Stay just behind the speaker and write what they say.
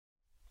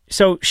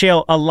So,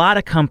 Shayle, a lot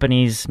of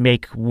companies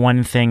make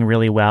one thing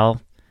really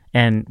well,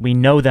 and we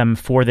know them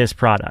for this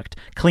product.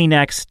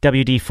 Kleenex,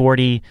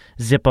 WD-40,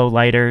 Zippo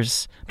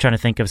lighters. I'm trying to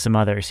think of some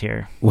others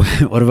here.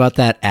 What about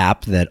that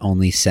app that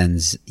only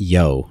sends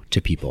Yo to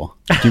people?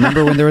 Do you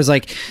remember when there was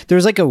like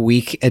a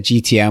week at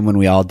GTM when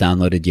we all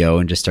downloaded Yo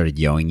and just started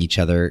yoing each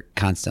other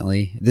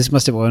constantly? This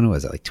must have, when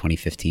was it, like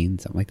 2015,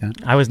 something like that?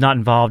 I was not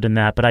involved in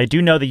that, but I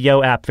do know the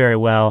Yo app very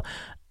well.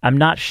 I'm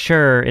not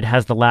sure it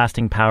has the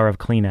lasting power of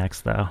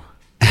Kleenex, though.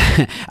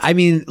 I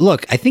mean,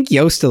 look, I think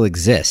Yo still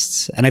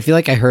exists. And I feel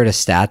like I heard a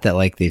stat that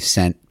like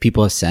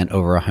people have sent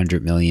over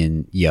 100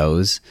 million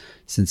Yos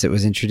since it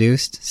was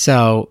introduced.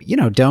 So,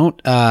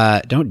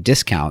 don't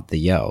discount the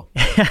Yo.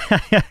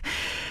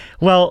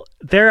 Well,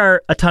 there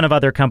are a ton of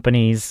other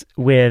companies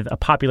with a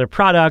popular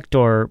product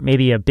or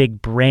maybe a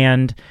big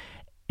brand,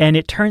 and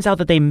it turns out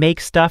that they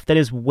make stuff that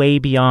is way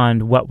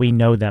beyond what we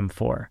know them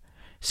for.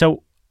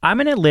 So I'm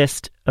going to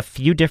list a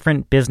few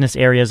different business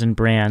areas and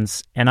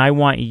brands, and I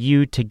want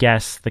you to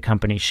guess the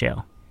company,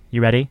 Shayle.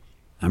 You ready?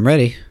 I'm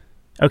ready.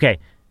 Okay.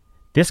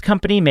 This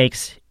company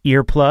makes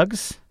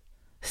earplugs,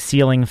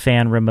 ceiling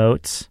fan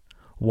remotes,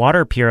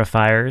 water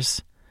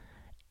purifiers,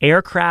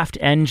 aircraft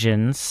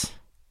engines,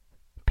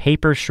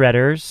 paper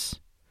shredders,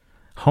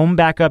 home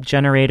backup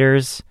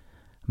generators,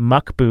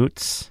 muck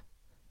boots.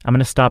 I'm going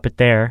to stop it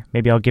there.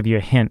 Maybe I'll give you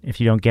a hint if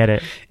you don't get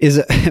it.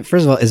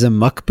 First of all, is a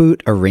muck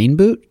boot a rain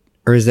boot?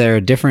 Or is there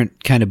a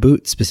different kind of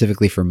boot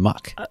specifically for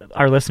muck?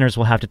 Our listeners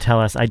will have to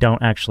tell us. I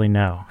don't actually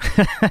know.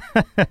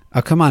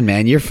 Oh, come on,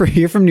 man. You're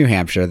from New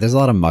Hampshire. There's a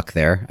lot of muck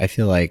there. I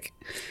feel like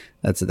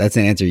that's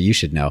an answer you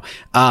should know.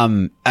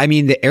 I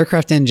mean, the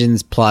aircraft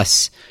engines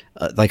plus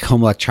like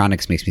home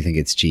electronics makes me think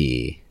it's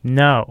GE.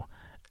 No.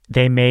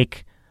 They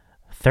make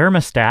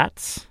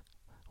thermostats,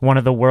 one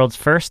of the world's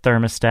first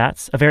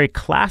thermostats, a very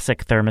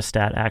classic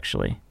thermostat,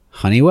 actually.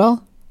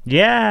 Honeywell?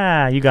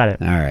 Yeah, you got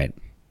it. All right.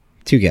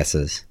 2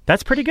 guesses.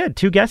 That's pretty good.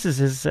 2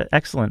 guesses is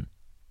excellent.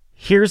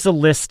 Here's a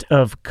list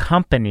of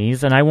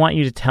companies, and I want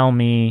you to tell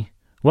me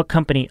what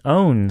company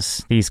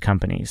owns these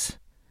companies.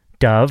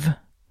 Dove,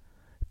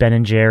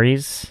 Ben &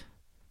 Jerry's,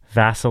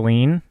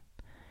 Vaseline,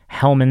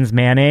 Hellmann's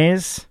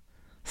Mayonnaise,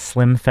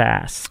 Slim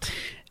Fast.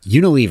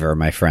 Unilever,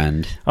 my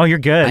friend. Oh, you're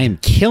good. I am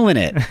killing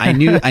it. I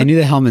knew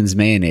the Hellmann's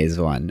Mayonnaise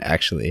one,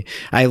 actually.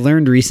 I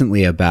learned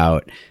recently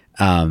about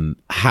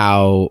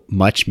how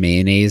much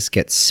mayonnaise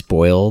gets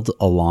spoiled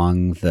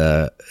along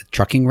the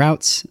trucking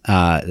routes.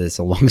 There's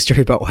a long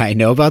story about why I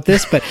know about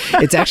this, but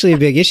it's actually a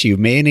big issue.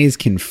 Mayonnaise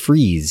can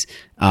freeze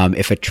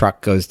if a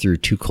truck goes through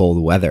too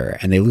cold weather,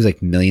 and they lose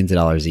like millions of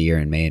dollars a year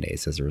in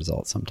mayonnaise as a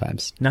result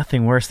sometimes.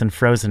 Nothing worse than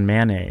frozen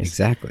mayonnaise.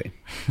 Exactly.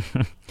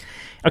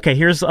 Okay,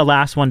 here's a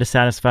last one to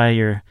satisfy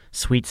your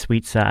sweet,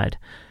 sweet side.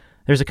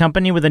 There's a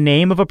company with the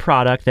name of a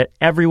product that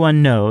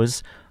everyone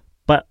knows,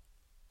 but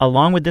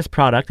along with this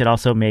product, it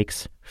also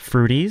makes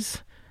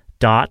Fruities,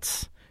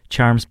 Dots,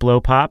 Charms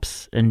Blow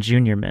Pops, and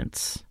Junior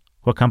Mints.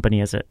 What company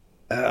is it?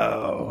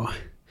 Oh,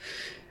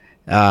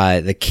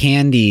 the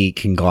candy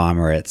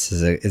conglomerates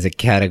is a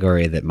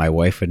category that my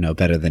wife would know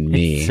better than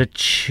me. It's a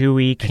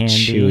chewy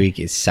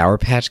candy. Sour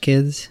Patch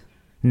Kids?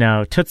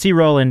 No, Tootsie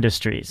Roll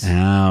Industries.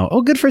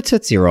 Oh, good for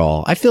Tootsie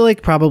Roll. I feel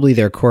like probably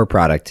their core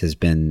product has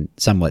been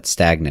somewhat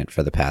stagnant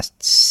for the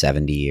past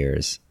 70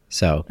 years.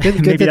 So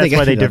good maybe that's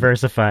why they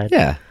diversified.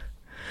 Yeah.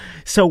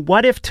 So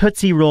what if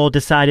Tootsie Roll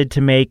decided to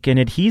make an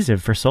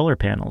adhesive for solar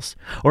panels?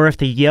 Or if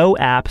the Yo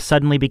app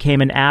suddenly became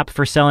an app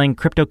for selling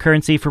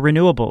cryptocurrency for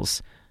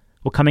renewables?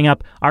 Well, coming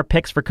up, our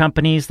picks for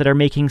companies that are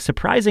making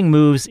surprising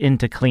moves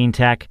into clean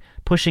tech,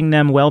 pushing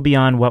them well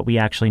beyond what we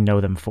actually know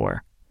them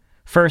for.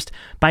 First,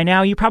 by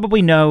now you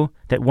probably know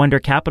that Wonder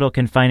Capital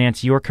can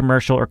finance your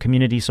commercial or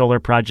community solar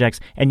projects,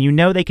 and you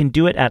know they can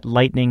do it at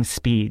lightning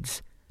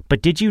speeds.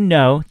 But did you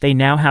know they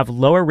now have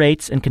lower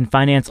rates and can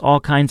finance all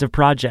kinds of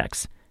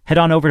projects? Head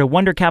on over to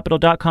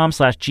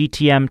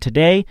wondercapital.com/GTM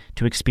today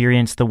to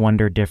experience the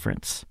Wonder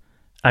difference.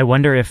 I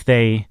wonder if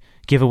they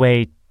give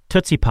away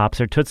Tootsie Pops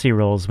or Tootsie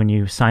Rolls when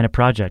you sign a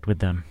project with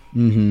them.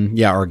 Mm-hmm.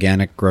 Yeah,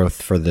 organic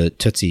growth for the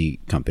Tootsie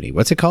Company.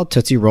 What's it called?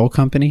 Tootsie Roll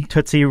Company?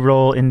 Tootsie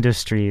Roll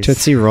Industries.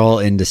 Tootsie Roll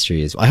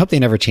Industries. I hope they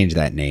never change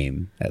that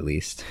name, at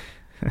least.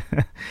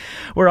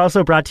 We're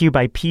also brought to you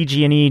by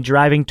PG&E,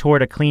 driving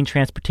toward a clean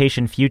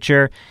transportation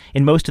future.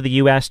 In most of the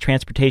U.S.,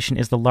 transportation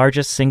is the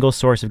largest single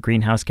source of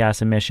greenhouse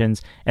gas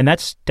emissions, and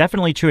that's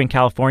definitely true in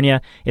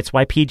California. It's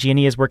why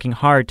PG&E is working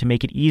hard to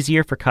make it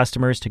easier for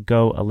customers to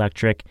go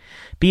electric,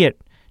 be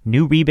it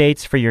new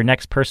rebates for your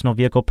next personal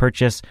vehicle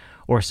purchase,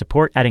 or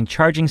support adding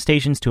charging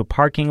stations to a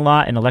parking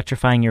lot and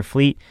electrifying your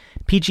fleet.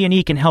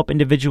 PG&E can help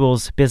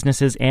individuals,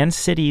 businesses, and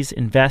cities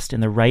invest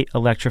in the right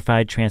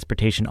electrified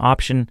transportation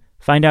option.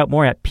 Find out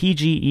more at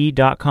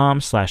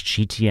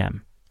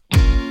pge.com/GTM.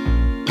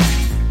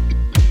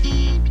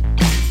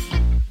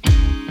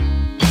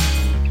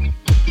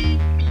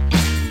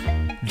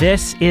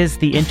 This is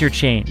The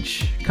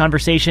Interchange,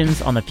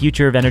 conversations on the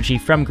future of energy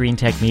from Green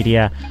Tech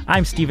Media.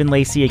 I'm Stephen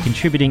Lacey, a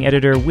contributing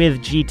editor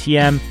with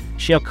GTM.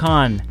 Shayle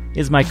Kann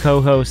is my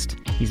co-host,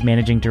 He's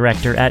managing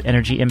director at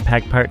Energy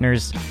Impact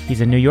Partners.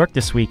 He's in New York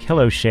this week.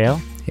 Hello,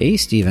 Shayle. Hey,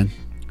 Stephen.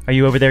 Are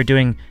you over there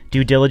doing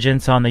due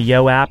diligence on the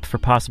Yo app for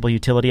possible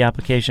utility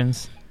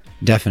applications?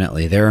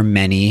 Definitely. There are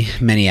many,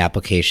 many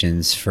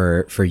applications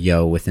for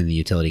Yo within the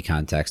utility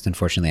context.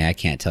 Unfortunately, I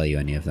can't tell you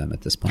any of them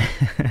at this point.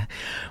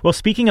 Well,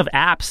 speaking of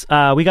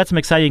apps, we got some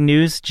exciting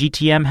news.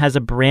 GTM has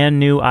a brand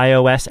new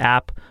iOS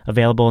app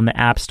available in the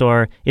App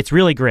Store. It's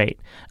really great.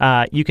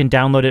 You can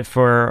download it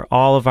for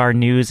all of our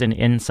news and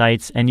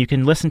insights, and you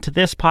can listen to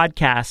this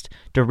podcast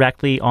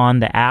directly on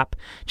the app.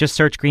 Just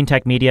search Green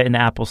Tech Media in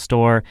the Apple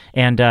Store.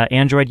 And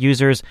Android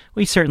users,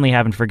 we certainly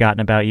haven't forgotten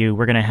about you.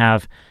 We're going to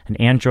have an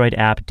Android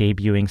app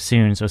debuting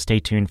soon, so stay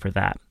tuned for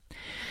that.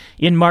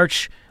 In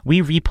March,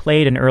 we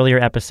replayed an earlier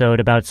episode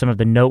about some of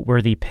the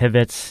noteworthy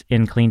pivots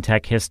in clean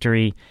tech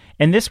history.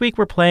 And this week,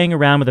 we're playing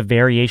around with a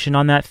variation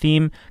on that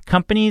theme,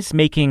 companies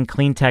making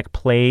clean tech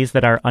plays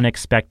that are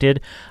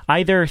unexpected,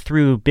 either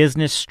through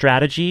business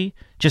strategy,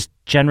 just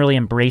generally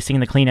embracing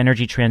the clean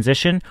energy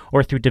transition,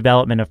 or through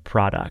development of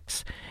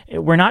products.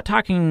 We're not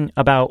talking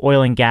about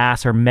oil and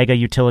gas or mega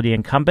utility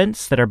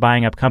incumbents that are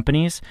buying up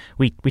companies.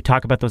 We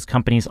talk about those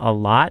companies a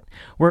lot.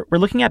 We're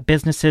looking at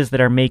businesses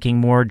that are making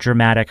more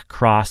dramatic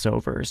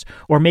crossovers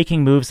or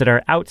making moves that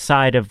are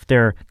outside of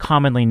their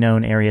commonly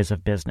known areas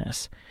of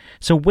business.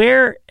 So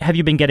where have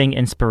you been getting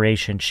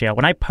inspiration, Shayle?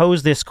 When I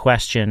posed this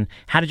question,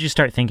 how did you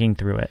start thinking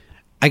through it?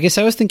 I guess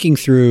I was thinking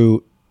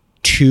through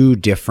two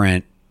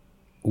different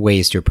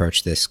ways to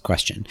approach this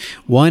question.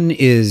 One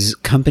is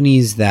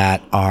companies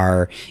that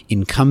are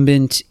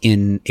incumbent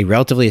in a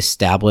relatively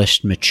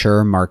established,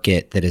 mature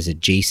market that is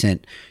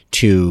adjacent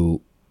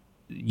to,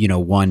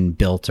 one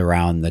built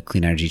around the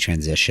clean energy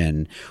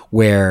transition,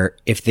 where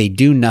if they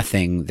do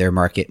nothing, their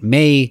market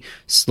may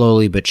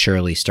slowly but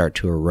surely start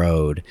to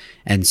erode.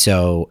 And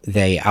so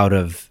they, out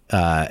of,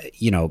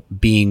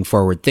 being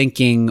forward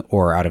thinking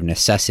or out of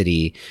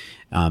necessity,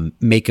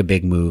 make a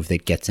big move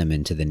that gets them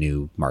into the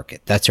new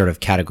market. That's sort of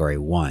category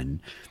one.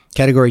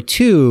 Category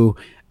two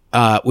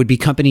would be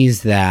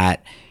companies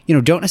that,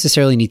 don't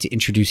necessarily need to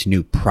introduce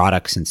new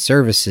products and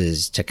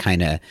services to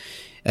kind of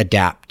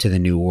adapt to the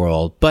new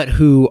world, but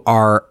who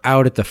are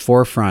out at the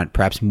forefront,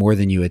 perhaps more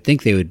than you would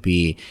think they would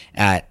be,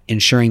 at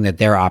ensuring that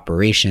their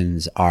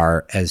operations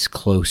are as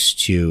close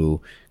to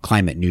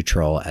climate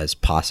neutral as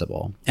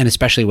possible. And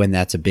especially when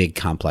that's a big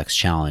complex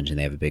challenge and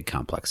they have a big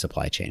complex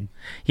supply chain.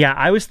 Yeah,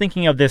 I was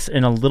thinking of this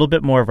in a little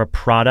bit more of a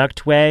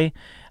product way.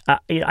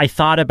 I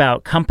thought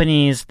about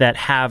companies that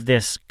have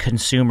this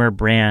consumer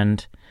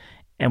brand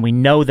and we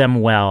know them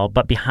well,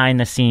 but behind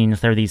the scenes,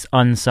 they're these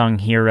unsung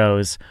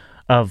heroes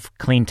of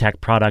clean tech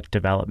product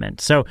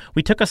development. So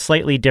we took a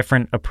slightly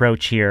different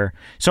approach here.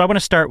 So I want to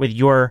start with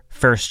your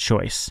first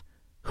choice.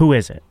 Who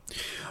is it?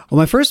 Well,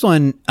 my first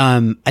one,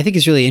 I think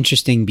is really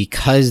interesting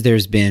because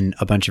there's been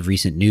a bunch of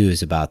recent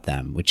news about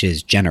them, which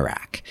is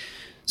Generac.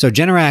 So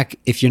Generac,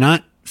 if you're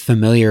not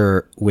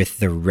familiar with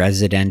the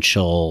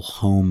residential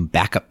home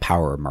backup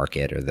power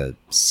market or the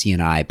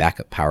C&I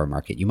backup power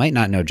market, you might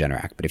not know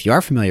Generac, but if you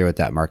are familiar with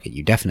that market,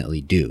 you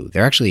definitely do.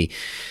 They're actually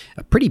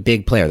a pretty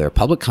big player. They're a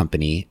public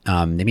company.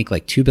 They make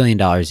like $2 billion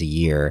a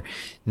year.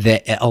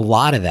 A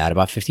lot of that,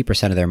 about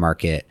 50% of their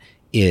market,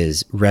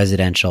 is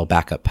residential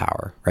backup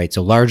power, right?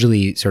 So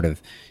largely sort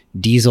of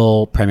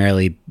diesel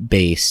primarily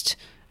based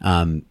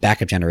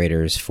backup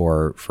generators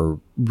for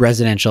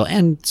residential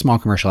and small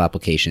commercial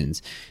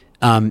applications.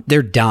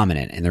 They're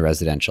dominant in the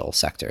residential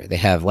sector. They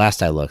have,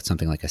 last I looked,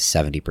 something like a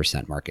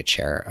 70% market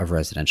share of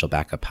residential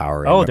backup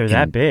power. They're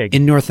that big.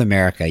 In North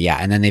America, yeah.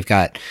 And then they've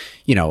got,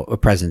 a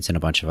presence in a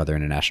bunch of other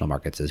international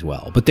markets as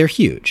well. But they're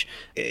huge.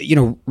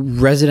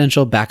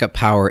 Residential backup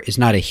power is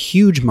not a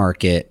huge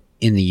market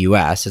in the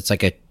US. It's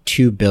like a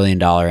 $2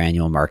 billion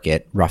annual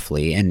market,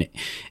 roughly. And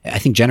I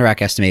think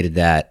Generac estimated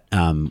that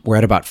we're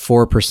at about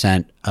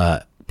 4%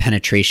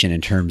 penetration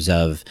in terms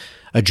of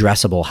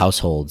addressable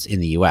households in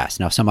the US.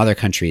 Now, some other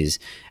countries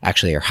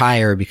actually are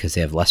higher because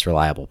they have less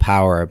reliable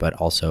power, but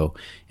also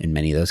in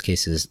many of those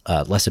cases,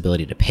 less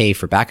ability to pay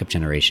for backup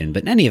generation.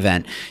 But in any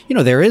event,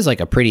 there is like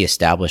a pretty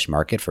established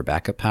market for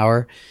backup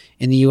power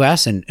in the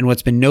US. And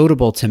what's been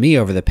notable to me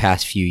over the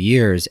past few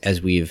years,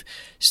 as we've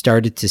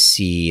started to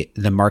see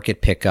the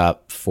market pick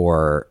up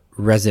for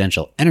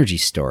residential energy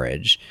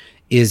storage,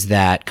 is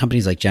that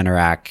companies like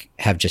Generac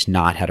have just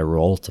not had a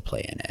role to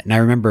play in it. And I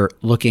remember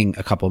looking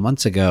a couple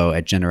months ago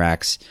at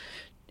Generac's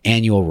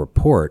annual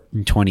report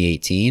in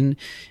 2018,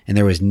 and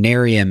there was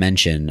nary a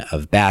mention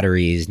of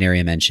batteries, nary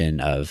a mention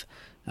of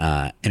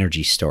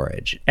energy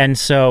storage. And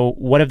so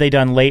what have they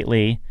done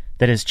lately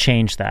that has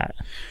changed that?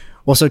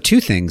 Well, so two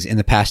things in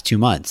the past 2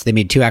 months. They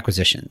made two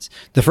acquisitions.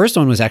 The first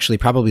one was actually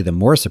probably the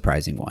more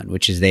surprising one,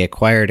 which is they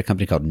acquired a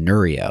company called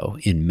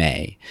Neurio in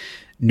May.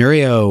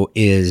 Neurio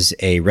is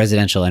a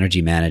residential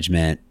energy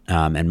management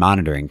and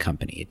monitoring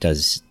company. It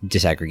does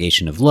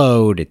disaggregation of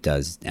load. It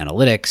does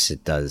analytics.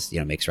 It does,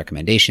 makes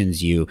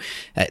recommendations.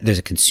 There's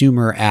a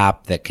consumer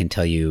app that can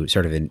tell you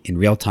sort of in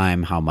real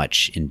time how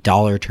much in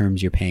dollar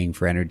terms you're paying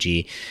for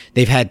energy.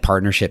 They've had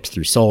partnerships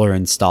through solar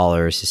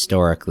installers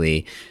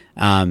historically.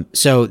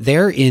 So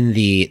they're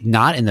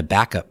not in the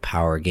backup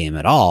power game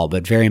at all,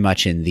 but very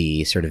much in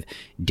the sort of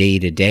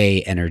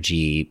day-to-day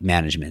energy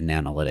management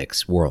and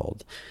analytics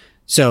world.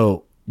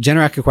 So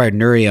Generac acquired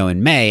Neurio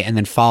in May and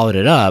then followed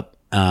it up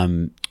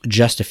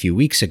just a few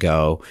weeks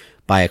ago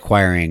by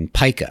acquiring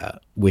Pika,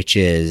 which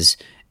is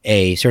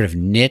a sort of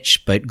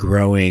niche but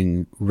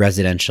growing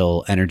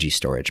residential energy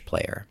storage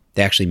player.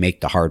 They actually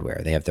make the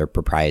hardware. They have their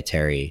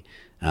proprietary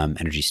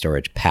energy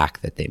storage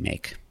pack that they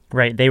make.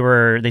 Right.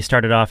 They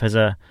started off as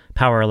a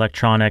power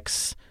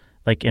electronics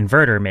like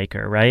inverter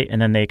maker, right?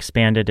 And then they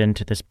expanded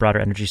into this broader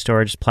energy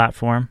storage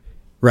platform.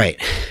 Right.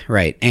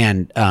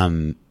 And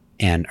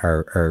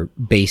are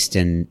based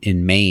in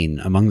Maine,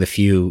 among the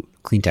few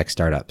clean tech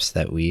startups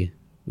that we've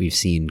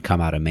seen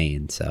come out of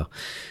Maine. So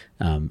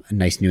a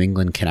nice New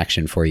England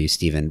connection for you,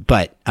 Stephen.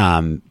 But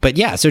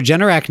yeah, so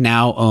Generac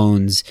now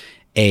owns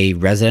a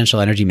residential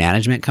energy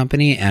management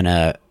company and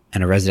a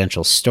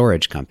residential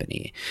storage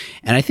company.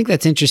 And I think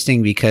that's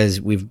interesting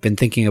because we've been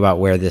thinking about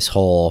where this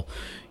whole,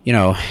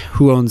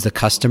 who owns the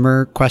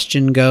customer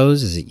question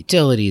goes. Is it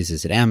utilities?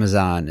 Is it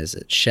Amazon? Is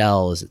it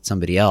Shell? Is it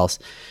somebody else?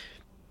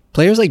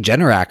 Players like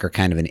Generac are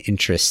kind of an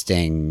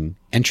interesting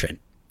entrant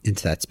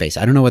into that space.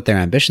 I don't know what their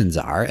ambitions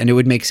are, and it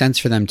would make sense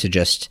for them to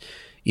just,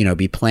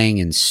 be playing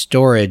in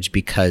storage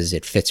because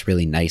it fits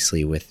really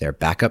nicely with their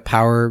backup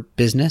power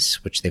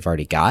business, which they've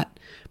already got.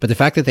 But the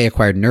fact that they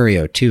acquired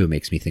Neurio too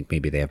makes me think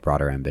maybe they have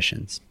broader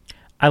ambitions.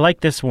 I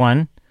like this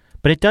one,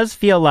 but it does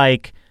feel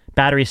like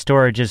battery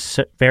storage is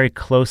very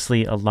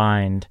closely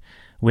aligned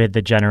with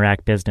the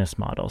Generac business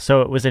model.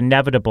 So it was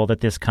inevitable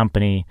that this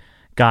company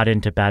got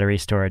into battery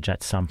storage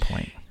at some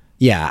point.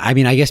 Yeah, I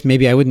mean, I guess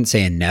maybe I wouldn't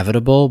say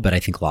inevitable, but I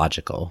think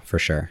logical for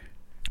sure.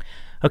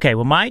 Okay,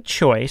 well, my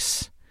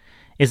choice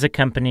is a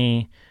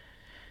company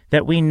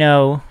that we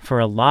know for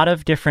a lot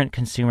of different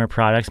consumer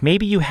products.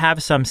 Maybe you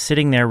have some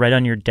sitting there right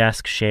on your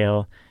desk,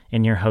 Shayle,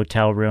 in your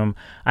hotel room.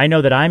 I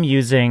know that I'm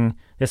using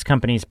this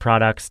company's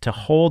products to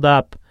hold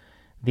up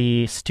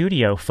the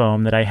studio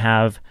foam that I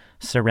have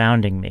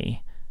surrounding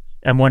me.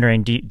 I'm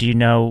wondering, do you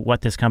know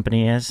what this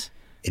company is?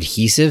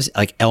 Adhesives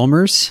like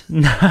Elmer's?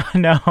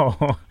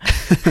 No.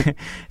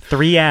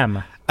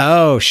 3M.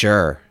 Oh,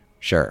 sure.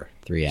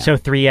 3M. So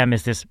 3M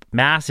is this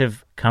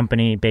massive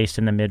company based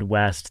in the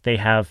Midwest. They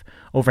have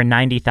over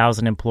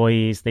 90,000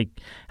 employees. They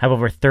have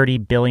over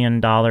 $30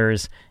 billion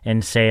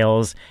in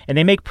sales. And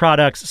they make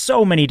products,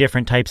 so many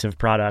different types of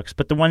products.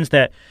 But the ones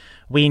that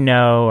we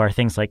know are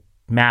things like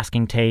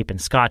masking tape and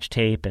Scotch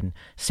tape and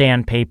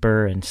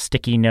sandpaper and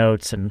sticky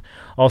notes and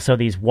also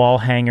these wall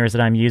hangers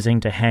that I'm using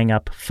to hang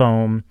up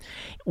foam.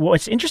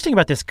 What's interesting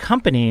about this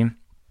company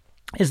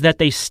is that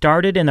they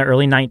started in the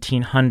early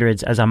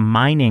 1900s as a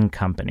mining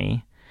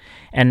company,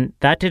 and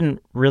that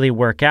didn't really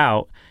work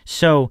out.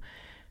 So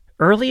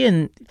early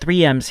in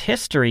 3M's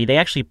history, they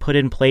actually put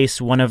in place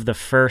one of the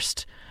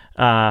first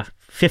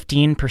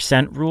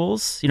 15%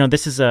 rules.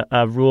 This is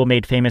a rule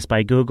made famous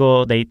by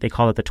Google. They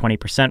call it the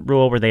 20%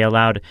 rule, where they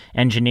allowed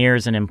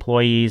engineers and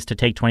employees to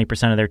take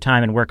 20% of their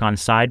time and work on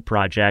side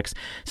projects.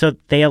 So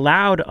they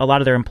allowed a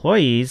lot of their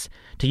employees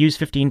to use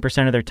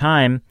 15% of their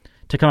time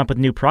to come up with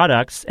new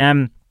products.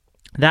 And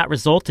that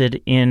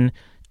resulted in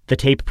the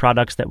tape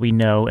products that we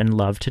know and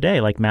love today,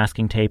 like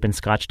masking tape and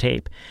Scotch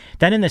tape.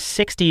 Then in the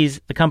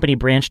 60s, the company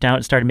branched out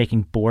and started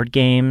making board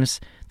games.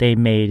 They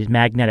made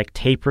magnetic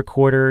tape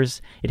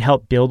recorders. It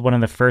helped build one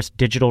of the first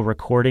digital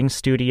recording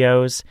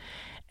studios.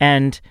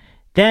 And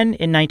then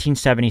in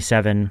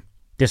 1977,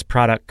 this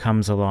product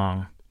comes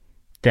along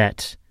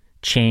that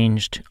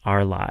changed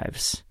our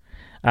lives.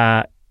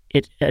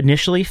 It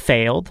initially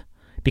failed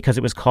because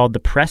it was called the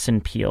Press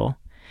and Peel.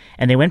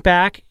 And they went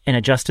back and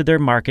adjusted their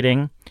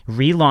marketing,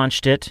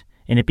 relaunched it,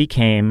 and it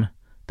became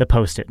the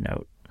Post-it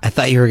Note. I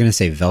thought you were going to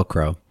say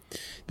Velcro.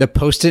 The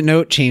Post-it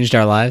Note changed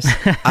our lives.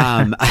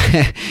 I'm not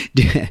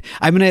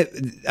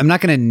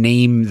going to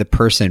name the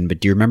person, but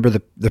do you remember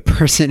the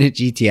person at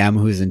GTM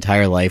whose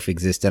entire life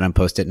existed on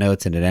Post-it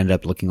Notes, and it ended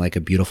up looking like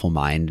a beautiful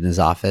mind in his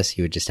office?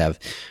 He would just have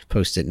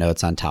Post-it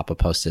Notes on top of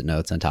Post-it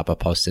Notes on top of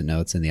Post-it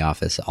Notes in the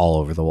office all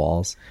over the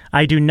walls.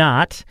 I do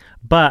not,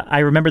 but I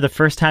remember the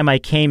first time I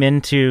came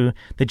into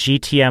the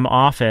GTM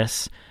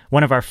office,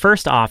 one of our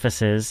first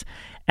offices,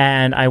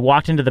 and I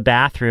walked into the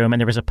bathroom and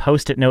there was a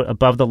Post-it note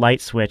above the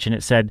light switch, and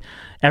it said,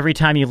 "Every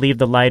time you leave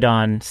the light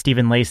on,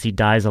 Stephen Lacey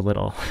dies a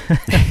little."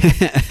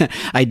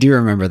 I do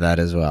remember that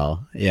as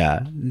well.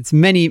 Yeah. It's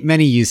many,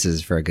 many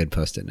uses for a good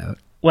Post-it note.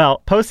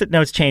 Well, Post-it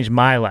notes changed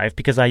my life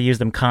because I use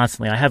them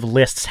constantly. I have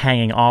lists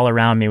hanging all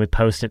around me with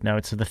Post-it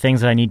notes of the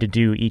things that I need to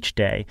do each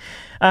day.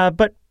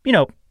 But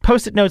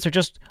Post-it notes are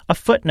just a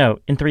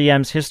footnote in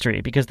 3M's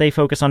history because they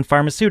focus on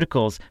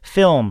pharmaceuticals,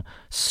 film,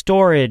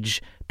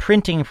 storage,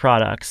 printing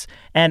products.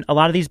 And a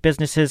lot of these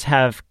businesses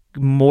have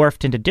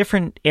morphed into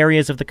different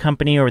areas of the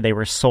company, or they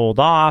were sold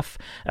off.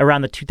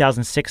 Around the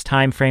 2006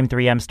 timeframe,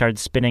 3M started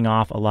spinning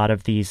off a lot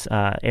of these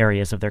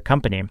areas of their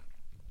company.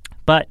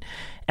 But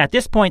at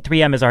this point,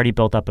 3M has already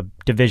built up a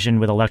division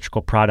with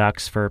electrical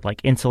products for like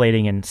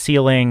insulating and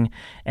sealing,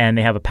 and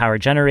they have a power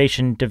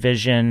generation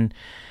division.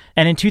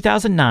 And in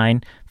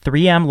 2009,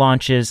 3M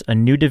launches a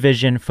new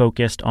division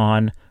focused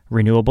on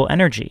renewable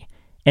energy,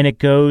 and it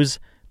goes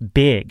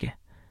big.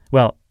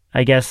 Well,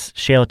 I guess,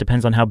 Shayle, it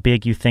depends on how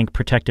big you think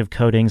protective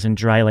coatings and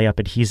dry layup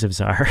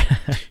adhesives are.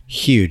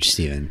 Huge,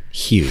 Stephen.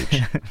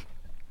 Huge.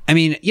 I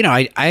mean,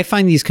 I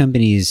find these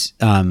companies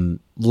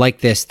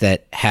like this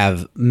that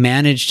have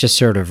managed to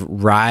sort of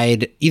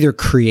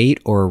create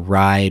or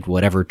ride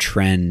whatever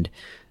trend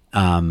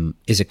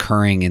is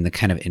occurring in the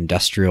kind of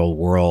industrial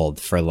world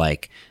for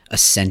like a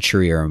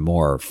century or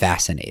more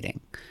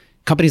fascinating.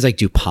 Companies like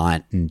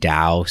DuPont and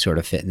Dow sort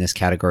of fit in this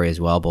category as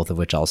well, both of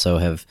which also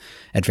have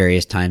at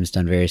various times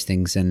done various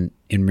things in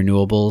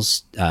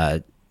renewables,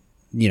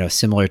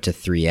 similar to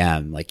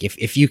 3M. Like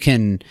if you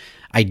can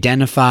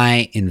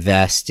identify,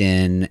 invest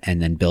in,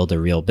 and then build a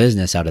real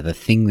business out of the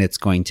thing that's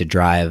going to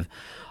drive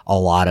a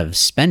lot of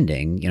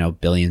spending,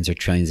 billions or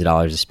trillions of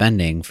dollars of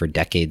spending for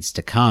decades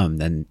to come,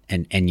 then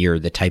and you're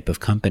the type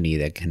of company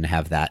that can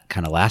have that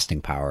kind of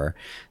lasting power,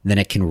 then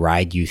it can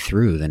ride you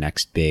through the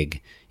next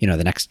big,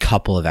 the next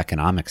couple of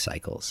economic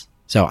cycles.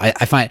 So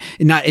I find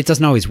it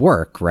doesn't always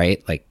work,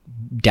 right? Like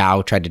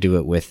Dow tried to do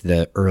it with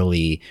the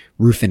early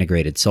roof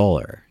integrated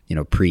solar,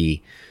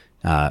 pre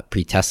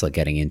Tesla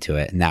getting into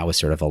it. And that was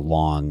sort of a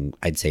long,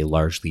 I'd say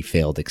largely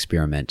failed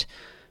experiment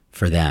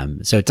for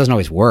them. So it doesn't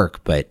always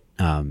work, but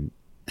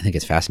I think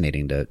it's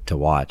fascinating to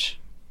watch.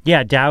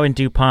 Yeah, Dow and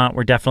DuPont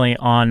were definitely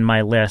on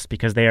my list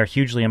because they are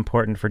hugely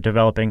important for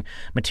developing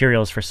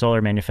materials for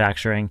solar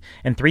manufacturing.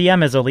 And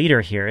 3M is a leader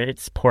here.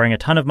 It's pouring a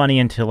ton of money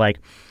into like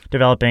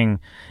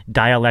developing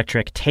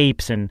dielectric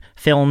tapes and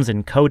films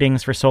and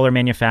coatings for solar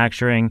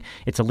manufacturing.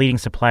 It's a leading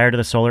supplier to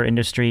the solar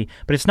industry.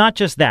 But it's not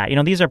just that.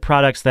 These are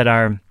products that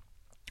are,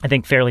 I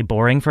think, fairly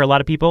boring for a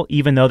lot of people,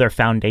 even though they're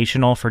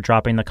foundational for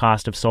dropping the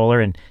cost of solar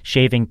and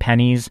shaving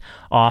pennies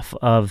off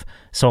of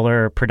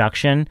solar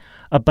production.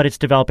 But it's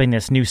developing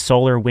this new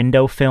solar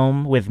window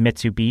film with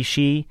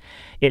Mitsubishi.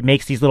 It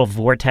makes these little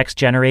vortex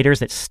generators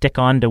that stick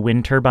onto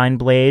wind turbine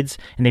blades,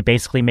 and they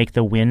basically make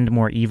the wind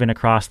more even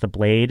across the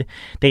blade.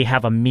 They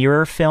have a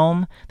mirror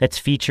film that's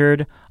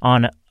featured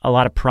on a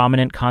lot of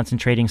prominent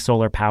concentrating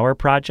solar power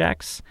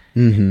projects.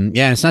 Mm-hmm.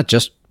 Yeah, and it's not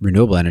just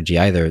renewable energy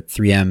either.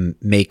 3M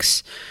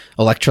makes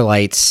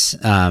electrolytes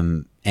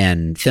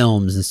and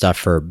films and stuff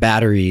for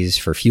batteries,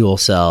 for fuel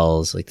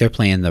cells. Like they're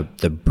playing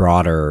the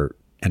broader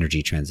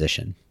energy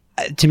transition.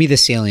 To me, the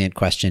salient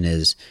question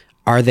is,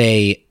 are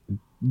they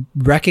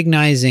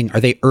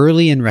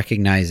early in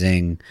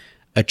recognizing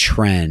a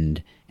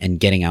trend and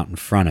getting out in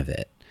front of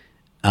it?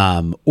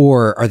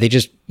 Or are they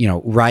just,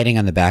 riding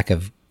on the back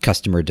of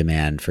customer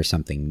demand for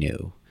something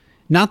new?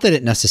 Not that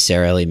it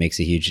necessarily makes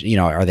a huge,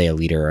 are they a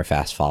leader or a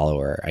fast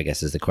follower, I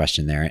guess is the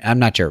question there. I'm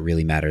not sure it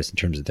really matters in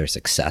terms of their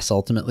success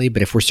ultimately,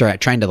 but if we're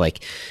trying to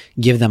like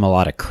give them a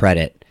lot of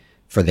credit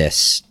for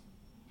this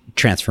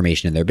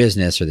transformation in their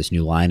business or this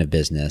new line of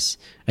business,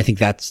 I think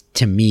that's,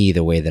 to me,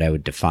 the way that I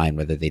would define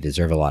whether they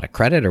deserve a lot of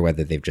credit or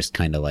whether they've just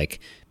kind of like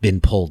been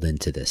pulled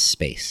into this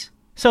space.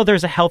 So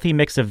there's a healthy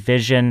mix of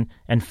vision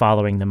and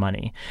following the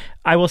money.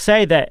 I will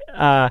say that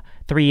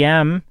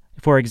 3M,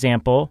 for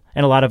example,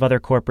 and a lot of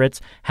other corporates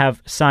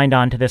have signed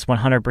on to this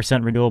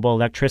 100% renewable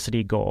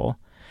electricity goal,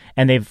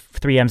 and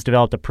 3M's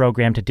developed a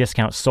program to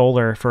discount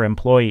solar for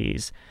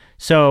employees.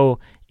 So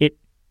it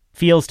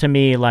feels to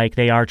me like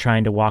they are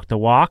trying to walk the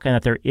walk and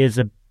that there is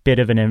a bit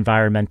of an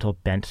environmental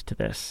bent to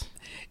this.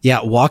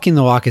 Yeah, walking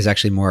the walk is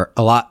actually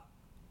a lot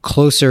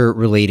closer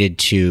related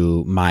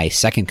to my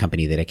second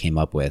company that I came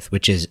up with,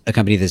 which is a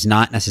company that's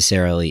not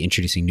necessarily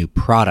introducing new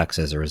products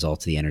as a result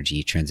of the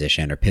energy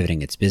transition or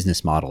pivoting its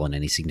business model in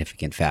any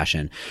significant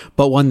fashion,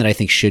 but one that I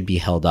think should be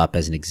held up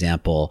as an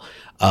example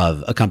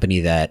of a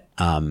company that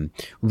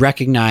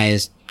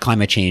recognized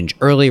climate change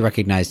early,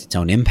 recognized its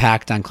own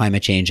impact on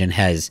climate change, and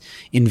has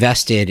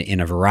invested in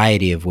a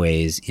variety of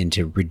ways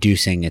into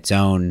reducing its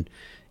own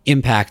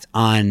impact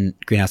on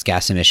greenhouse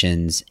gas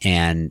emissions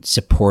and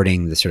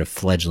supporting the sort of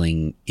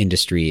fledgling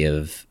industry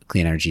of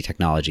clean energy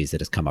technologies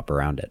that has come up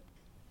around it.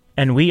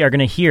 And we are going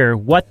to hear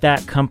what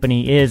that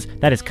company is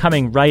that is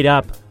coming right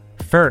up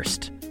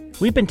first.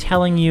 We've been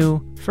telling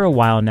you for a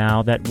while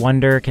now that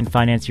Wonder can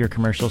finance your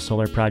commercial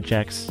solar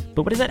projects,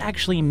 but what does that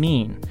actually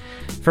mean?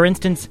 For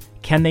instance,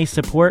 can they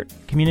support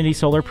community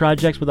solar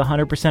projects with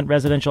 100%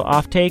 residential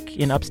offtake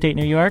in upstate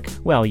New York?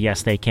 Well,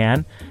 yes, they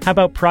can. How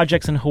about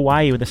projects in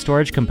Hawaii with a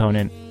storage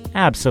component?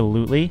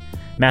 Absolutely.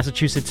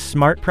 Massachusetts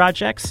smart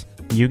projects?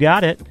 You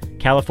got it.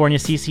 California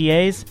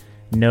CCAs?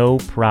 No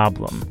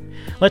problem.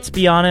 Let's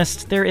be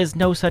honest, there is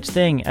no such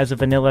thing as a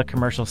vanilla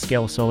commercial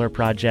scale solar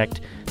project.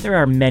 There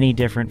are many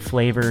different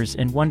flavors,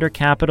 and Wonder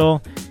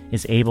Capital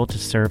is able to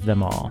serve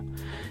them all.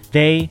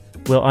 They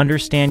will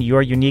understand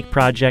your unique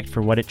project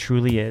for what it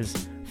truly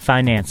is: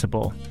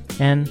 financeable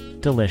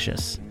and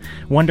delicious.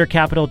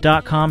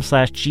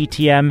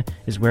 WonderCapital.com/GTM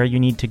is where you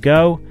need to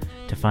go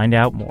to find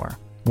out more.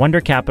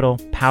 Wonder Capital,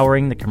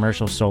 powering the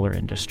commercial solar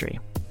industry.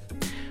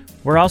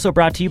 We're also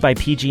brought to you by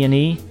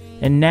PG&E,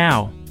 and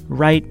now,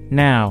 right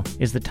now,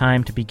 is the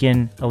time to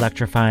begin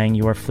electrifying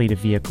your fleet of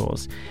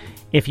vehicles.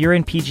 If you're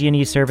in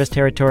PG&E service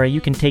territory,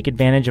 you can take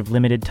advantage of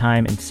limited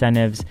time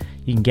incentives.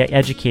 You can get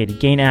educated,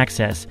 gain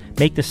access,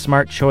 make the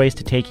smart choice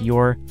to take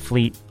your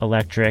fleet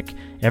electric.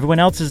 Everyone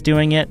else is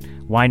doing it.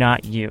 Why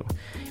not you?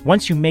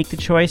 Once you make the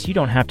choice, you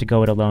don't have to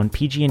go it alone.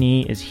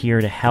 PG&E is here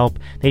to help.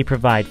 They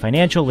provide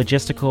financial,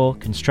 logistical,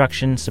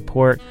 construction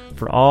support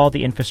for all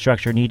the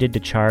infrastructure needed to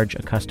charge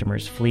a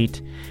customer's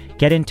fleet.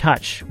 Get in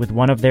touch with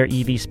one of their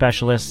EV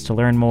specialists to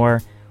learn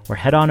more, or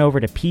head on over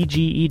to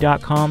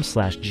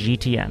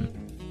pge.com/GTM.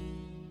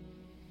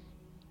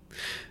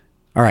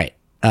 All right.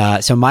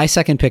 So my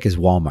second pick is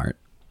Walmart.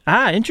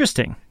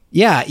 Interesting.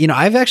 Yeah.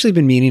 I've actually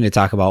been meaning to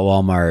talk about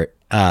Walmart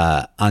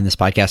on this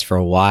podcast for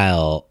a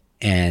while.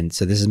 And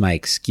so this is my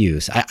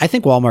excuse. I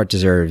think Walmart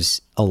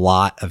deserves a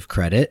lot of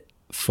credit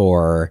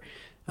for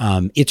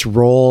its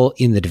role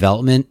in the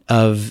development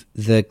of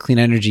the clean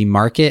energy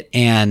market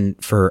and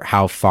for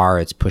how far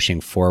it's pushing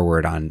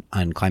forward on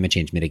climate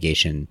change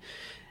mitigation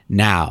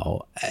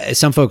now.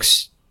 Some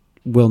folks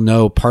will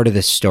know part of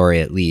this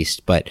story at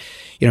least, but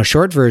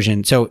short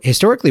version. So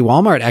historically,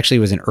 Walmart actually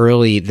was an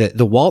early,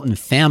 the Walton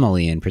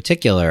family in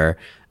particular,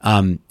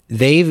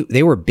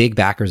 they were big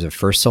backers of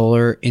First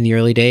Solar in the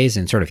early days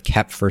and sort of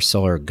kept First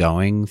Solar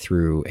going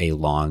through a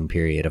long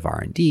period of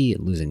R&D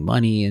and losing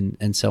money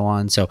and so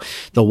on. So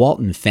the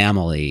Walton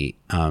family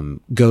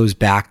goes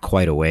back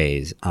quite a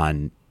ways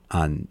on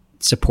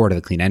support of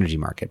the clean energy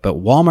market.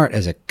 But Walmart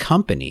as a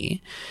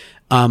company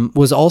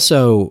was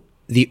also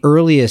the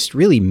earliest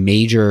really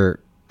major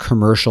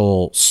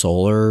commercial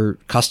solar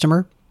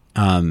customer.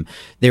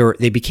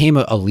 They became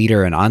a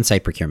leader in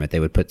on-site procurement.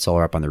 They would put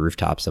solar up on the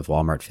rooftops of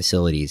Walmart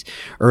facilities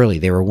early.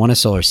 They were one of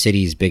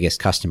SolarCity's biggest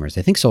customers.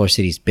 I think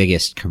SolarCity's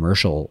biggest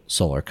commercial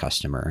solar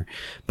customer.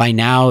 By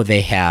now, they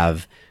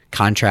have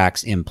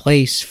contracts in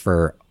place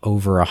for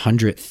over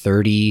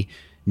 130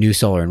 new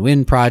solar and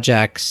wind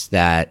projects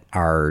that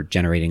are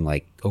generating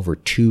like over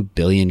 2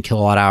 billion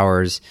kilowatt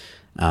hours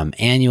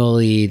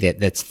annually.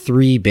 That's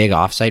 3 big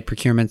offsite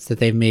procurements that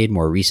they've made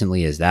more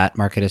recently as that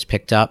market has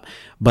picked up,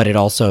 but it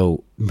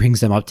also brings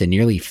them up to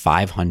nearly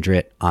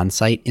 500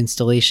 onsite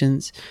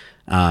installations.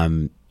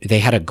 They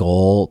had a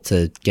goal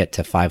to get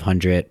to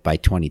 500 by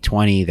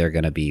 2020. They're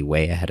going to be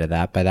way ahead of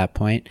that by that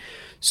point.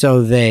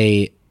 So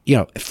they,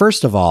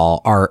 first of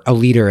all, are a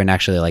leader in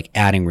actually like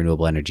adding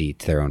renewable energy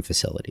to their own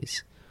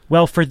facilities.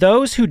 Well, for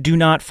those who do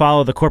not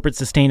follow the corporate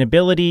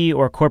sustainability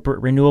or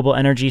corporate renewable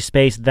energy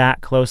space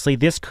that closely,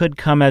 this could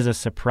come as a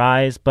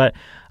surprise, but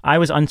I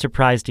was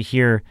unsurprised to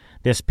hear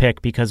this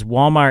pick because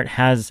Walmart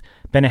has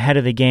been ahead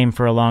of the game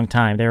for a long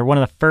time. They were one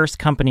of the first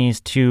companies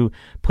to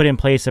put in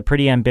place a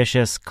pretty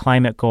ambitious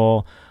climate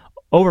goal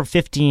over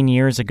 15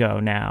 years ago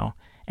now.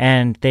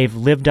 And they've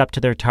lived up to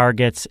their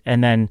targets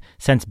and then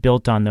since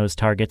built on those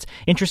targets.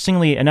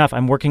 Interestingly enough,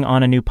 I'm working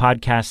on a new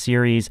podcast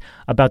series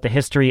about the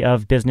history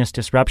of business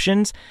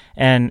disruptions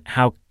and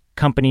how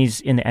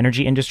companies in the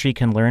energy industry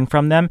can learn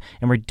from them.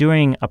 And we're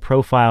doing a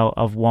profile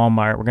of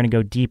Walmart. We're going to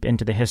go deep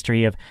into the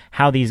history of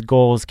how these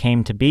goals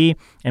came to be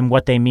and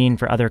what they mean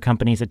for other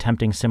companies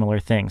attempting similar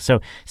things. So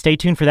stay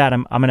tuned for that.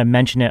 I'm going to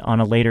mention it on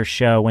a later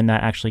show when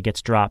that actually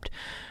gets dropped.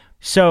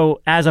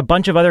 So as a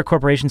bunch of other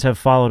corporations have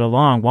followed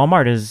along,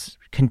 Walmart has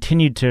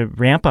continued to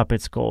ramp up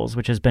its goals,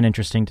 which has been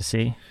interesting to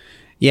see.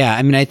 Yeah,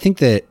 I mean, I think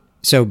that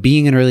so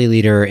being an early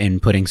leader in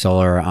putting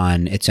solar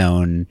on its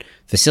own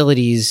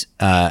facilities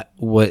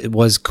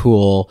was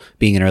cool.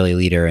 Being an early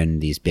leader in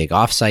these big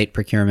offsite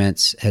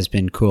procurements has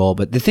been cool.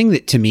 But the thing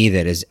that to me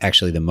that is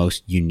actually the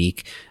most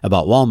unique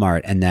about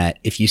Walmart, and that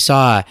if you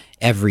saw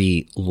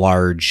every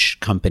large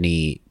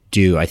company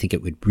do, I think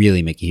it would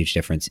really make a huge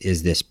difference,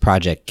 is this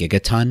Project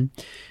Gigaton,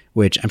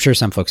 which I'm sure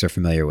some folks are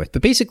familiar with.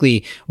 But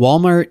basically,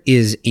 Walmart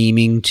is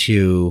aiming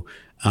to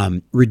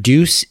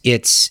reduce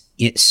its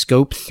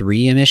Scope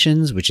 3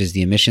 emissions, which is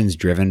the emissions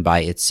driven by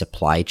its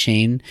supply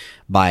chain,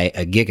 by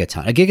a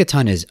gigaton. A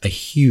gigaton is a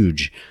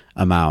huge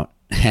amount.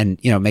 And,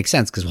 it makes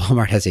sense because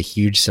Walmart has a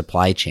huge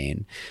supply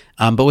chain.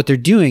 But what they're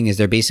doing is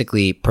they're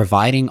basically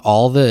providing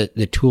all the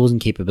tools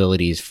and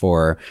capabilities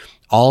for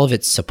all of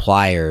its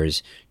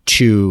suppliers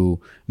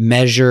to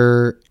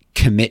measure,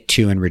 commit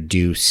to, and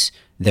reduce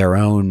their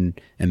own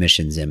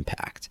emissions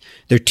impact.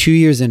 They're 2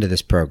 years into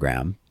this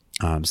program.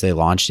 So they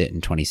launched it in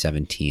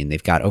 2017.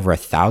 They've got over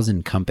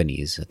 1,000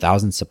 companies,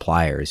 1,000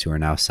 suppliers who are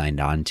now signed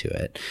on to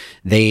it.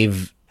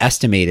 They've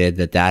estimated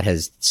that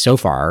has so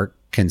far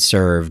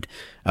conserved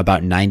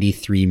about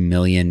 93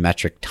 million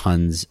metric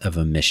tons of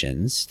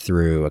emissions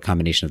through a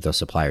combination of those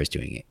suppliers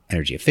doing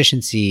energy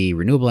efficiency,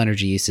 renewable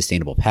energy,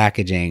 sustainable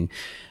packaging,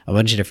 a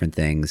bunch of different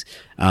things.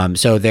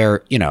 So they're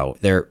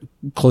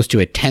close to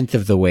 1/10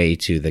 of the way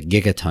to the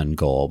gigaton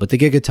goal, but the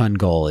gigaton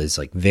goal is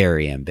like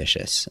very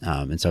ambitious.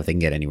 And so if they can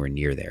get anywhere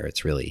near there,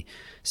 it's really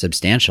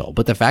substantial.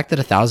 But the fact that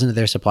 1,000 of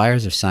their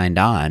suppliers have signed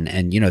on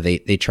and,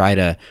 they try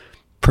to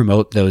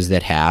promote those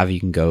that have, you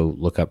can go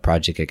look up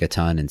Project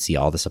Gigaton and see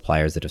all the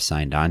suppliers that have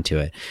signed on to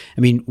it. I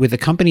mean, with a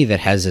company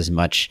that has as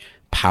much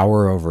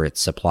power over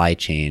its supply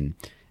chain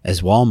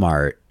as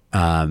Walmart,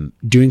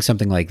 doing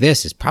something like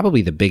this is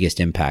probably the biggest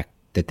impact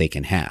that they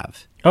can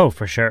have. Oh,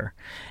 for sure.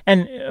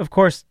 And of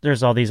course,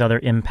 there's all these other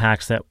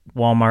impacts that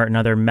Walmart and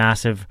other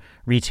massive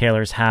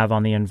retailers have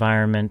on the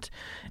environment.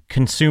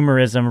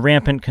 Consumerism,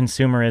 rampant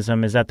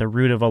consumerism is at the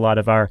root of a lot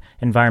of our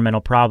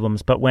environmental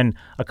problems. But when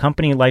a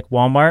company like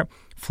Walmart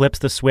flips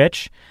the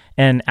switch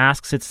and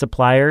asks its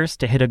suppliers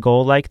to hit a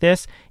goal like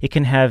this, it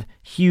can have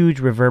huge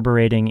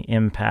reverberating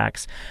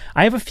impacts.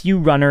 I have a few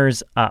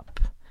runners up,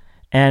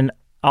 and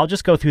I'll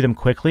just go through them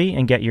quickly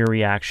and get your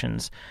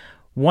reactions.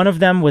 One of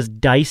them was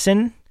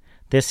Dyson.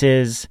 This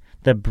is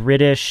the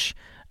British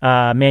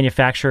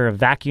manufacturer of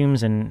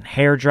vacuums and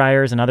hair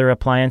dryers and other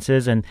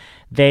appliances, and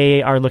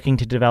they are looking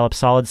to develop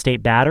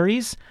solid-state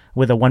batteries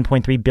with a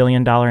 $1.3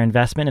 billion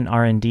investment in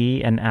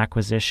R&D and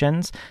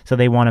acquisitions. So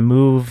they want to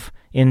move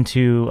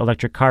into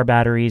electric car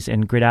batteries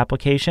and grid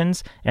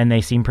applications, and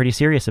they seem pretty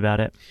serious about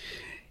it.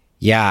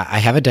 Yeah, I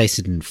have a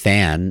Dyson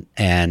fan,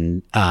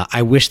 and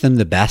I wish them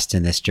the best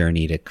in this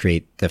journey to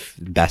create the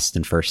best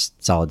and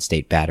first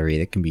solid-state battery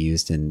that can be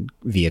used in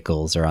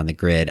vehicles or on the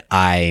grid.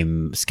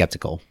 I'm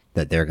skeptical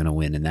that they're going to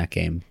win in that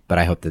game, but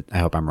I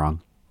hope I'm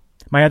wrong.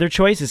 My other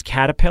choice is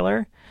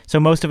Caterpillar.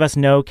 So most of us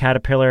know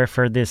Caterpillar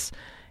for this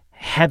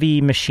heavy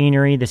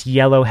machinery, this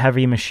yellow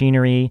heavy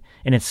machinery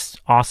in its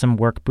awesome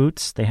work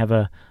boots. They have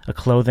a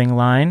clothing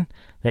line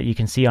that you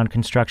can see on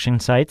construction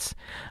sites.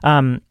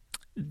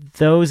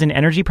 Those in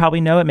energy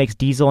probably know it makes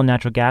diesel and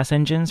natural gas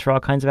engines for all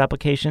kinds of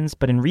applications.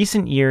 But in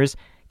recent years,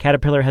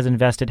 Caterpillar has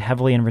invested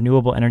heavily in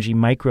renewable energy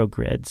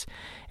microgrids.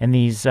 And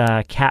these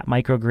CAT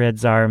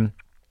microgrids are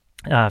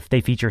they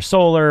feature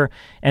solar,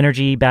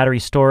 energy, battery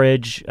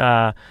storage,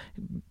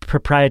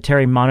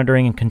 proprietary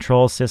monitoring and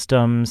control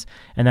systems,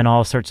 and then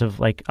all sorts of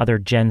like other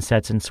gen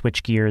sets and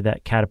switchgear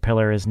that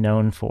Caterpillar is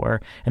known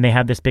for. And they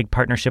have this big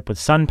partnership with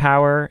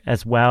SunPower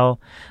as well.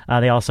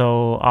 They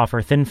also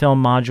offer thin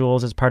film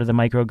modules as part of the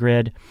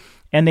microgrid.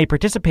 And they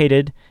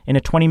participated in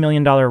a $20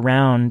 million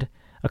round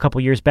a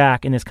couple years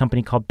back in this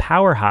company called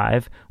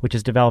PowerHive, which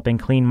is developing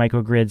clean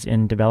microgrids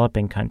in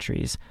developing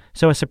countries.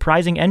 So a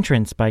surprising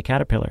entrance by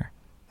Caterpillar.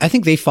 I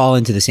think they fall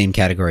into the same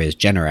category as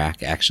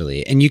Generac,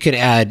 actually. And you could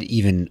add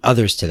even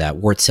others to that.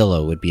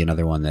 Wärtsilä would be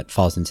another one that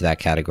falls into that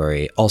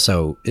category.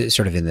 Also,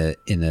 sort of in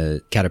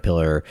the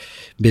Caterpillar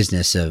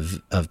business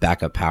of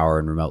backup power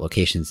and remote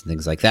locations and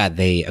things like that,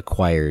 they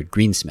acquired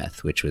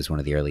Greensmith, which was one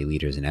of the early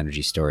leaders in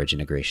energy storage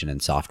integration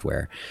and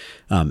software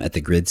at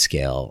the grid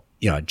scale.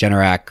 You know,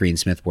 Generac,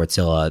 Greensmith,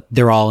 Wärtsilä,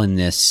 they're all in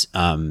this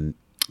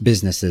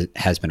business that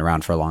has been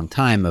around for a long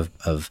time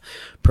of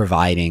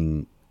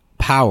providing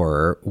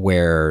power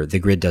where the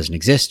grid doesn't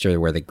exist or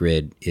where the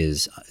grid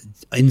is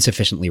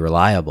insufficiently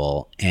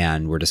reliable.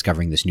 And we're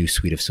discovering this new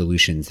suite of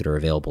solutions that are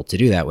available to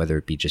do that, whether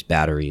it be just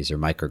batteries or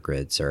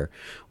microgrids or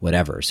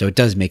whatever. So it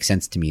does make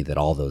sense to me that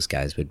all those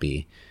guys would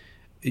be,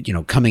 you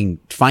know,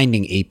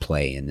 finding a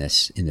play in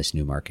this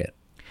new market.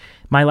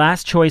 My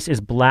last choice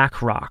is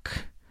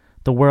BlackRock,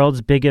 the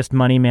world's biggest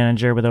money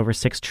manager with over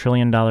 $6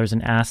 trillion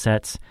in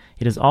assets.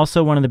 It is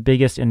also one of the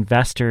biggest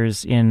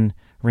investors in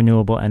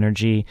renewable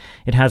energy.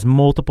 It has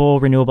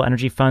multiple renewable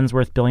energy funds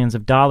worth billions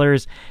of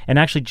dollars. And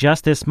actually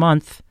just this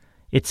month,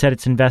 it said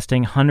it's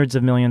investing hundreds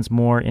of millions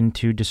more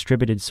into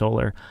distributed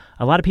solar.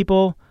 A lot of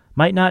people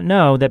might not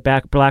know that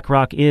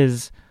BlackRock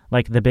is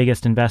like the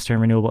biggest investor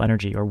in renewable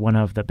energy, or one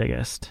of the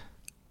biggest.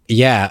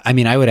 Yeah, I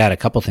mean, I would add a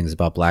couple things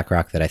about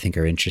BlackRock that I think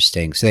are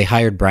interesting. So they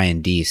hired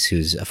Brian Deese,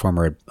 who's a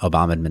former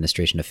Obama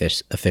administration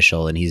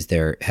official, and he's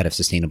their head of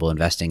sustainable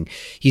investing.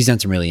 He's done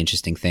some really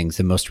interesting things.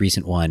 The most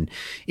recent one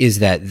is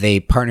that they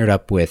partnered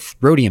up with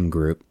Rhodium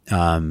Group,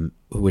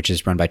 which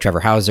is run by Trevor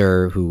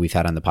Hauser, who we've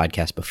had on the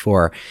podcast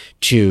before,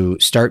 to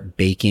start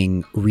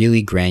baking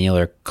really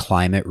granular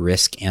climate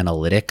risk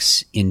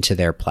analytics into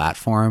their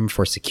platform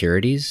for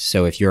securities.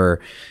 So if you're,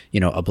 you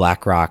know, a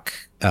BlackRock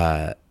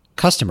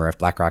customer, if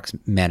BlackRock's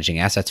managing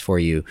assets for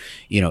you,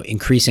 you know,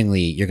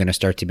 increasingly you're going to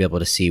start to be able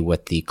to see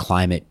what the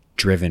climate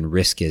driven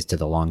risk is to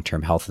the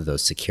long-term health of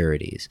those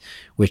securities,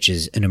 which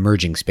is an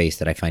emerging space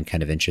that I find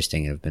kind of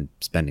interesting and have been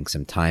spending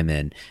some time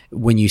in.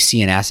 When you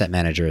see an asset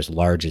manager as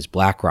large as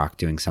BlackRock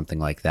doing something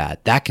like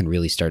that, that can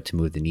really start to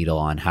move the needle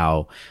on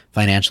how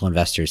financial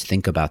investors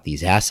think about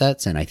these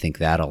assets. And I think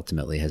that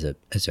ultimately has a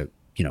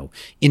you know,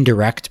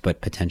 indirect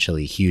but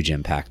potentially huge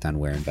impact on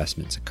where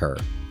investments occur.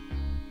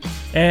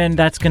 And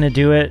that's going to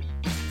do it.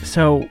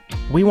 So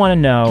we want to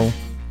know,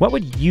 what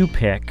would you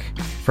pick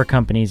for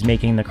companies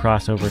making the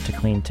crossover to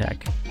clean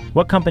tech?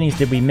 What companies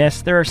did we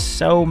miss? There are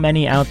so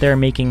many out there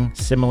making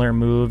similar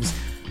moves.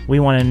 We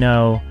want to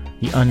know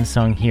the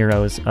unsung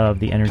heroes of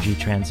the energy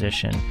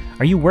transition.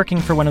 Are you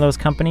working for one of those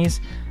companies?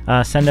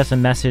 Send us a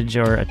message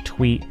or a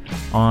tweet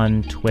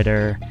on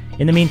Twitter.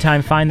 In the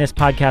meantime, find this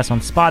podcast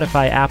on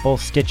Spotify, Apple,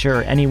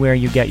 Stitcher, or anywhere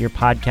you get your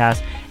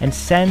podcast, and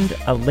send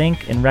a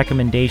link and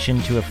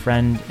recommendation to a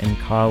friend and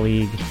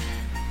colleague.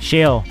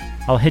 Shail,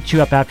 I'll hit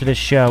you up after this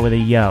show with a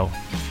yo.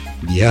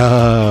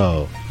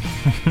 Yo.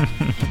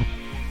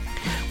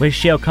 With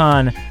Shail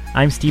Khan,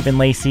 I'm Stephen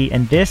Lacey,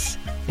 and this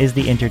is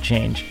The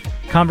Interchange.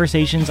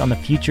 Conversations on the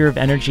future of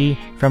energy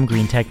from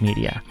Green Tech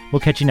Media.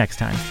 We'll catch you next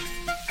time.